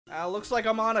Looks like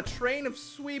I'm on a train of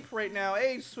sweep right now.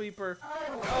 Hey, sweeper.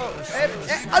 Oh, and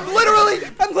I'm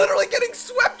literally getting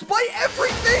swept by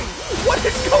everything. What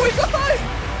is going on?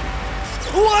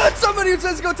 What's up, my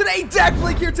says go today?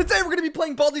 dakblake here. Today we're gonna be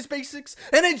playing Baldi's Basics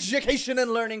and Education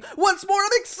and Learning. Once more, I'm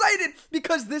excited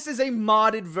because this is a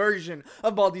modded version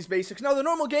of Baldi's Basics. Now, the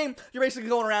normal game, you're basically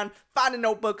going around finding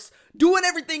notebooks, doing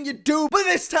everything you do, but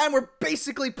this time we're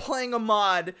basically playing a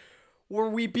mod where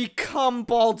we become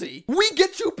Baldi. We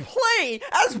get to play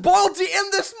as Baldi in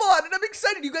this mod, and I'm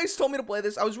excited. You guys told me to play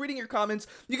this. I was reading your comments.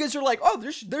 You guys are like, oh,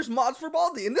 there's mods for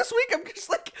Baldi. And this week, I'm just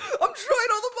like, I'm trying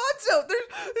all the mods out.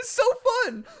 It's so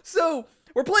fun. So,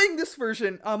 we're playing this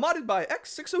version, modded by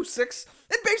X606,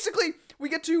 and basically, we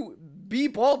get to be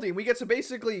Baldi. We get to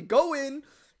basically go in,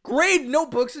 grade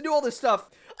notebooks, and do all this stuff.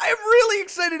 I am really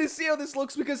excited to see how this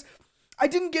looks because I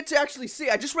didn't get to actually see.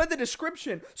 I just read the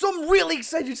description. So I'm really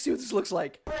excited to see what this looks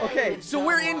like. Okay, so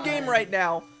we're in game right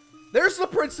now. There's the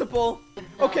principal.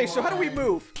 Okay, so how do we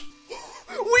move?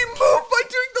 We move by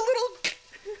doing the little...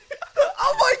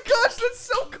 Oh my gosh, that's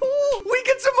so cool. We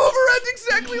get to move around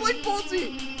exactly like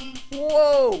Baldi.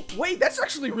 Whoa. Wait, that's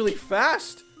actually really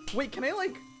fast. Wait, can I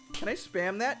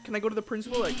spam that? Can I go to the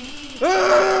principal like,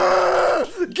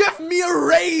 give me a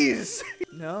raise?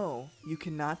 No, you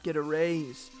cannot get a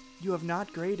raise. You have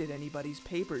not graded anybody's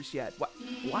papers yet.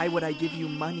 Why would I give you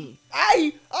money?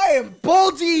 I am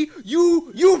Baldi.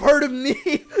 You've heard of me.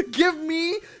 Give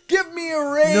me a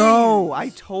raise. No, I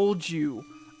told you.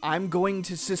 I'm going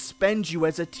to suspend you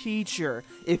as a teacher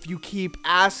if you keep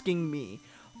asking me.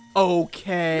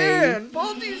 Okay. Man,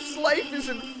 Baldi's life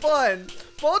isn't fun.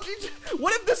 What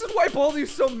if this is why Baldi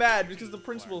is so mad? Because the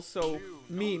principal's so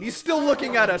mean. He's still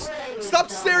looking at us.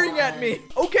 Stop staring at me.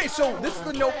 Okay, so this is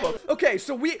the notebook. Okay,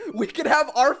 so we could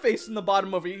have our face in the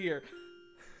bottom over here.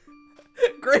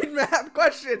 Grade math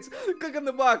questions. Click on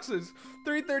the boxes.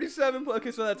 337.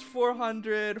 Okay, so that's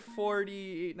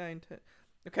 440, 8, 9, 10.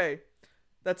 Okay.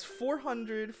 That's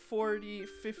 440,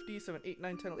 50, 7, 8,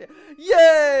 9, 10, 11.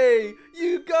 Yay!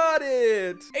 You got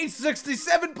it!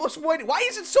 867 plus 1. Why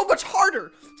is it so much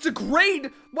harder? It's a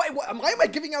grade. Why am I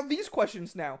giving out these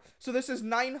questions now? So this is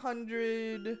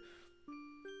 900.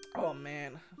 Oh,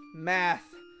 man.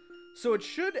 Math. So it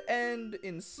should end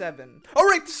in 7. All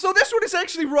right, so this one is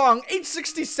actually wrong.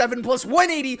 867 plus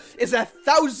 180 is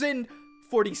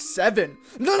 1,047.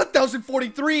 Not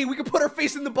 1,043. We can put our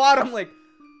face in the bottom like...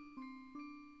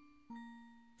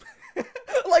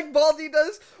 like Baldi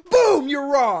does. Boom,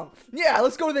 you're wrong. Yeah,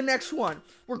 let's go to the next one.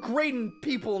 We're grading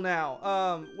people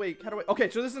now. Wait, how do I... Okay,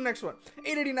 so this is the next one.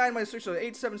 889 minus 6, so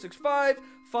 8765.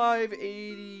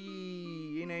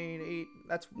 580... 888...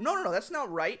 That's... No, that's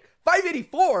not right.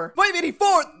 584?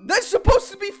 584? That's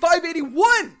supposed to be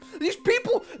 581! These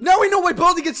people... Now I know why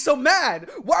Baldi gets so mad!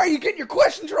 Why are you getting your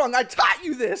questions wrong? I taught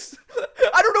you this!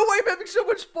 I don't know why I'm having so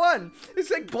much fun!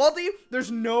 It's like, Baldi,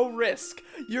 there's no risk.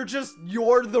 You're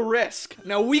the risk.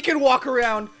 Now we can walk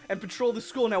around and patrol the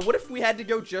school. Now what if we had to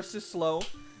go just as slow?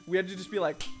 We had to just be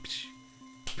like... Psh,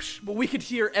 psh, but we could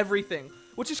hear everything.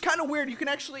 Which is kind of weird. You can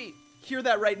actually hear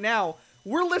that right now.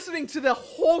 We're listening to the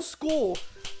whole school.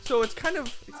 So it's kind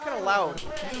of loud.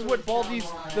 This is what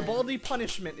the Baldi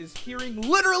punishment is, hearing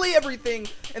literally everything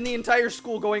in the entire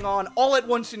school going on all at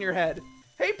once in your head.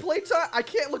 Hey, playtime. I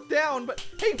can't look down, but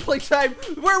hey, playtime.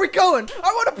 Where are we going?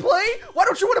 I want to play. Why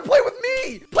don't you want to play with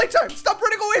me? Playtime, stop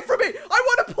running away from me. I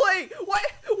want to play. Why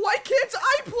can't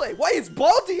I play? Why is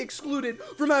Baldi excluded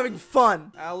from having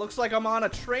fun? Looks like I'm on a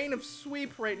train of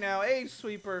sweep right now. Hey,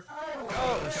 sweeper.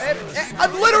 Oh, and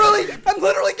I'm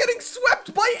literally getting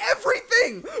swept by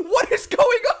everything. What is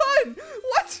going on?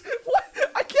 What?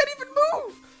 I can't even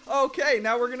move. Okay,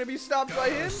 now we're gonna be stopped by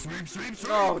him.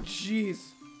 Oh, jeez.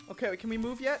 Okay, can we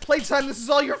move yet? Playtime, this is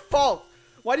all your fault.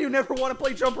 Why do you never want to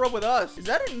play jump rope with us? Is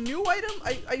that a new item?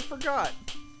 I forgot.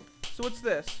 So what's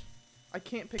this? I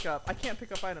can't pick up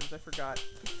items. I forgot.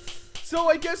 So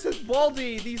I guess as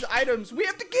Baldi, these items, we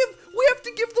have to give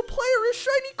the player a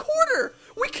shiny quarter.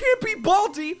 We can't be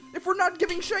Baldi if we're not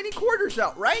giving shiny quarters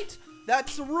out, right?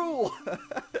 That's the rule.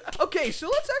 Okay, so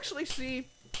let's actually see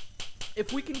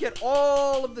if we can get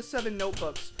all of the 7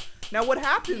 notebooks. Now what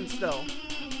happens though?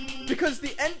 Because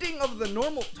the ending of the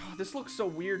normal... Oh, this looks so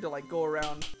weird to, like, go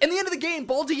around. In the end of the game,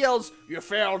 Baldi yells, "You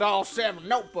failed all 7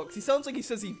 notebooks." He sounds like he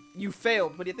says you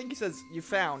failed, but I think he says you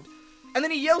found. And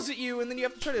then he yells at you, and then you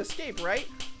have to try to escape, right?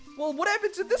 Well, what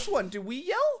happens in this one? Do we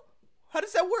yell? How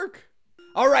does that work?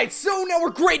 Alright, so now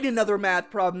we're grading another math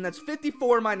problem. That's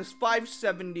 54 minus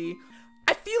 570.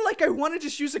 I feel like I want to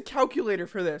just use a calculator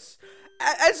for this.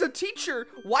 As a teacher,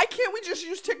 why can't we just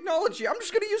use technology? I'm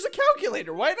just going to use a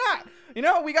calculator. Why not? You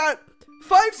know, we got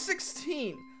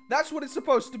 516. That's what it's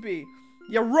supposed to be.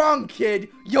 You're wrong, kid.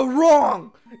 You're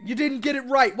wrong. You didn't get it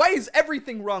right. Why is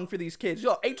everything wrong for these kids?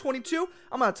 Yo, 822.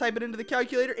 I'm going to type it into the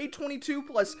calculator. 822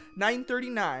 plus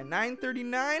 939.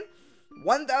 939.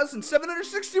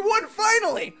 1,761.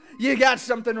 Finally, you got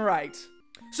something right.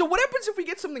 So what happens if we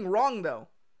get something wrong, though?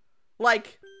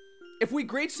 Like, if we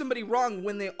grade somebody wrong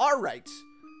when they are right,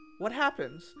 what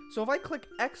happens? So if I click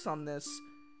X on this,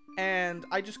 and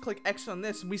I just click X on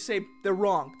this, and we say they're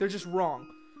wrong. They're just wrong.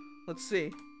 Let's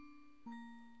see.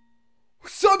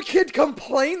 Some kid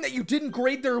complained that you didn't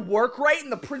grade their work right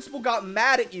and the principal got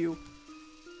mad at you.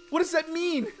 What does that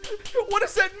mean? What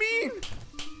does that mean?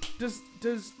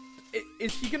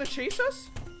 Is he gonna chase us?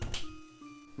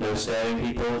 No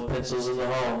stabbing people with pencils in the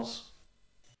halls.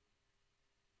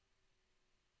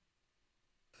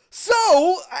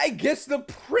 So, I guess the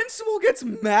principal gets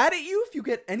mad at you if you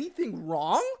get anything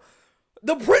wrong?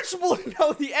 The principal is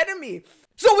now the enemy.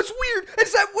 So what's weird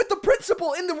is that with the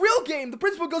principal in the real game, the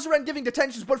principal goes around giving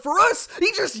detentions, but for us,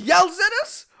 he just yells at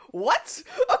us? What?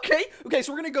 Okay,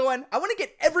 so we're gonna go in. I wanna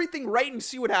get everything right and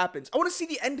see what happens. I wanna see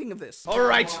the ending of this. All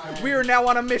right, we are now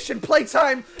on a mission.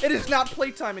 Playtime. It is not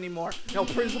playtime anymore. No,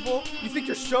 principal, you think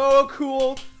you're so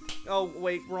cool. Oh,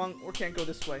 wait, wrong. We can't go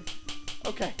this way.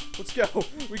 Okay, let's go.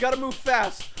 We gotta move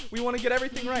fast. We wanna get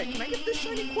everything right. Can I get this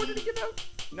shiny quarter to give out?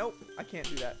 Nope, I can't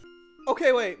do that.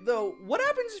 Okay, wait, though, what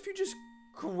happens if you just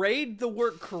grade the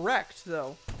work correct,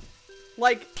 though?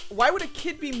 Like, why would a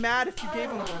kid be mad if you gave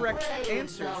him correct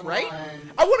answers, right?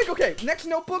 I want to go, okay, next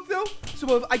notebook, though.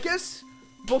 So I guess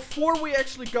before we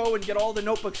actually go and get all the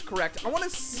notebooks correct, I want to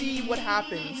see what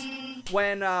happens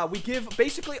when we give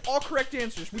basically all correct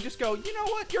answers. We just go, you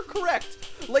know what, you're correct.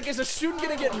 Like, is a student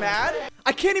gonna get mad?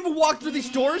 I can't even walk through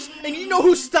these doors, and you know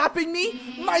who's stopping me?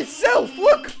 Myself,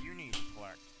 look!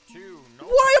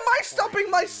 Why am I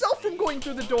stopping myself from going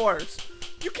through the doors?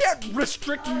 You can't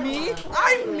restrict me.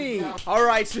 I'm me. All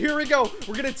right, so here we go.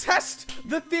 We're gonna test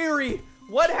the theory.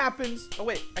 What happens? Oh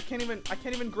wait, I can't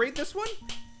even grade this one.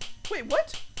 Wait,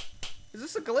 what? Is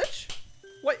this a glitch?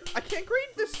 Wait, I can't grade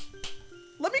this.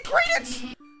 Let me grade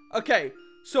it. Okay,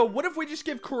 so what if we just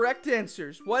give correct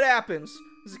answers? What happens?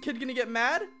 Is the kid gonna get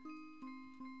mad?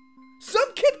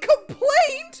 Some kid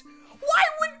complained?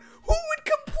 Who would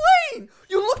complain?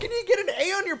 You look and you get an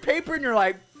A on your paper and you're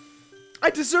like, I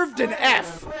deserved an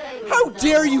F. How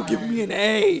dare you give me an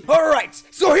A? All right,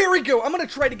 so here we go. I'm gonna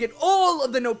try to get all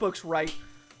of the notebooks right.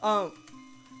 I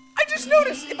just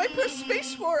noticed if I press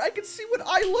spacebar, I can see what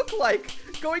I look like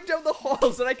going down the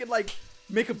halls, and I can like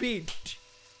make a bead.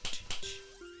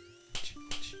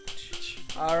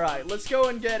 All right, let's go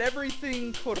and get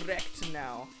everything correct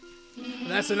now.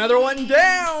 And that's another one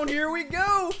down. Here we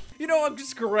go. You know, I'm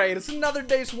just great. It's another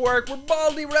day's work. We're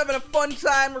Baldi. We're having a fun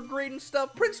time. We're grading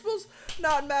stuff. Principal's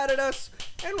not mad at us,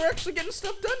 and we're actually getting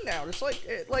stuff done now. It's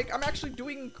like I'm actually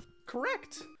doing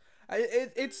correct.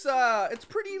 It's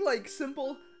pretty like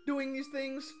simple doing these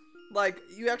things. Like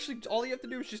all you have to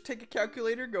do is just take a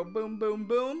calculator, go boom, boom,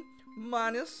 boom,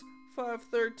 minus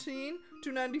 513,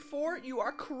 294. You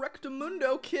are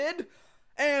correctamundo, kid.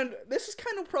 And this is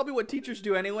kind of probably what teachers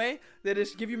do anyway. They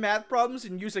just give you math problems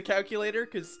and use a calculator,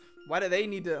 because why do they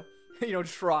need to,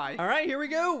 try? All right, here we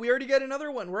go. We already got another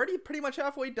one. We're already pretty much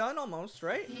halfway done almost,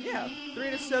 right? Yeah, 3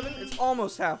 to 7. It's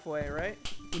almost halfway, right?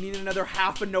 We need another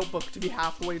half a notebook to be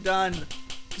halfway done,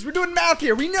 because we're doing math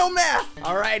here. We know math.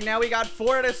 All right, now we got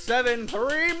 4 to 7.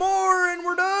 3 more and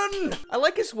we're done. I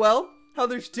like as well how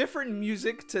there's different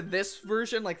music to this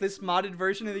version, like this modded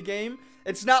version of the game.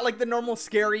 It's not like the normal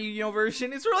scary,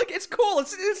 version. It's like, it's cool.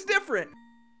 It's different.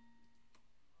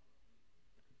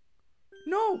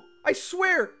 No, I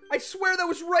swear that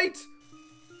was right.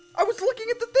 I was looking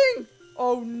at the thing.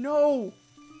 Oh no.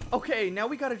 Okay, now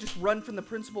we gotta just run from the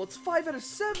principal. It's 5 out of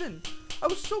 7. I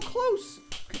was so close.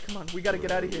 Okay, come on. We gotta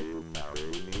get out of here.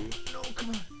 No,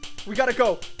 come on. We gotta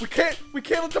go. We can't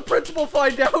let the principal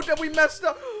find out that we messed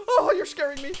up. Oh, you're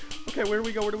scaring me. Okay, where do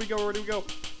we go? Where do we go? Where do we go?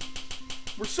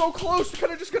 We're so close. We're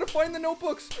kind of just gonna find the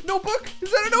notebooks. Notebook? Is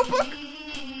that a notebook?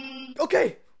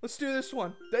 Okay, let's do this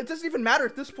one. It doesn't even matter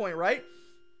at this point, right?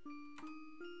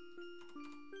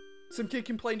 Some kid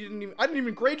complained I didn't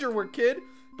even grade your work, kid.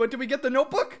 But did we get the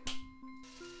notebook?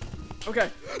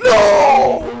 Okay.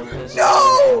 No!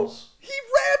 No! He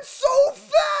ran so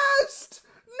fast!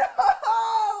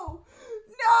 No!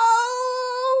 No!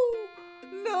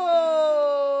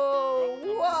 No!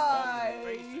 Why?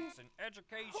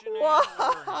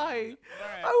 Why?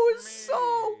 I was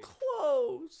so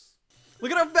close.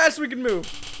 Look at how fast we can move.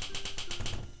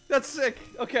 That's sick.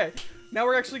 Okay. Now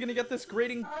we're actually gonna get this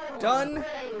grading done.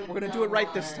 We're gonna do it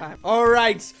right this time. All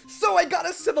right. So I got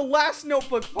us to the last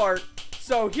notebook part.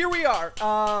 So here we are.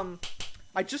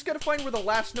 I just gotta find where the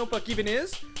last notebook even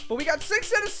is. But we got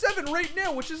 6 out of 7 right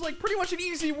now, which is like pretty much an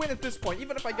easy win at this point.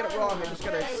 Even if I get it wrong, I just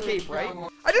gotta escape, right?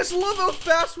 I just love how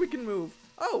fast we can move.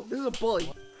 Oh, this is a bully.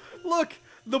 Look,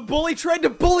 the bully tried to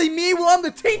bully me while I'm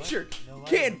the teacher.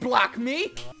 Can't block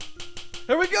me.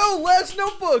 Here we go, last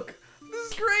notebook.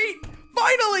 This is great.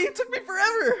 Finally, it took me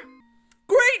forever.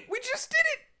 Great, we just did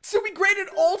it. So we graded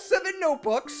all 7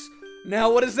 notebooks.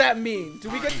 Now what does that mean? Do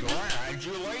we get to...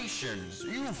 Congratulations,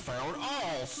 you found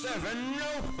all 7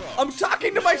 notebooks. I'm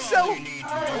talking to myself.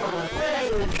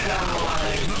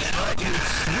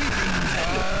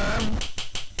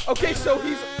 Okay, so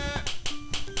he's...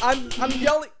 I'm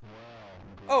yelling...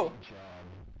 Oh.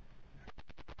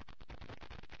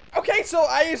 Okay, so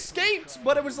I escaped,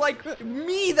 but it was like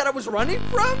me that I was running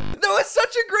from. That was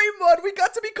such a great mod. We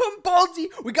got to become Baldi.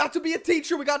 We got to be a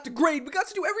teacher. We got to grade. We got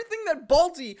to do everything that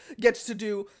Baldi gets to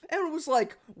do. And it was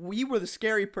like, we were the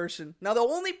scary person. Now, the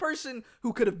only person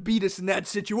who could have beat us in that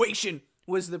situation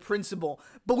was the principal.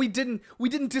 But we didn't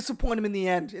disappoint him in the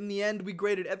end. In the end, we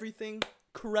graded everything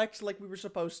correct like we were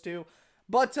supposed to.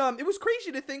 But it was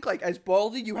crazy to think, like, as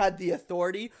Baldi, you had the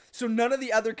authority, so none of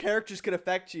the other characters could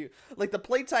affect you. Like, the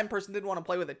playtime person didn't want to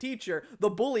play with a teacher. The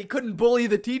bully couldn't bully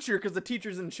the teacher because the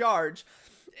teacher's in charge.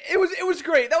 It was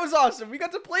great. That was awesome. We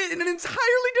got to play it in an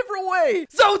entirely different way.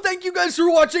 So, thank you guys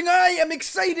for watching. I am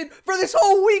excited for this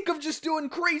whole week of just doing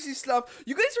crazy stuff.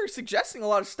 You guys are suggesting a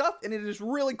lot of stuff, and it is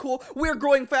really cool. We're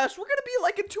growing fast. We're going to be,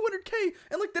 like, at 200K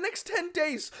in, like, the next 10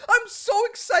 days. I'm so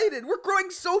excited. We're growing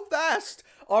so fast.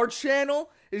 Our channel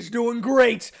is doing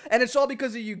great, and it's all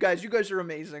because of you guys. You guys are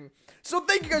amazing. So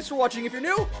thank you guys for watching. If you're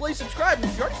new, please subscribe. And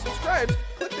if you're already subscribed,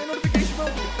 click the notification bell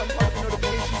to become part of the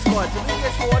notification squad. So thank you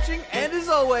guys for watching, and as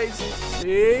always,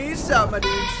 peace out, my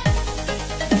dudes.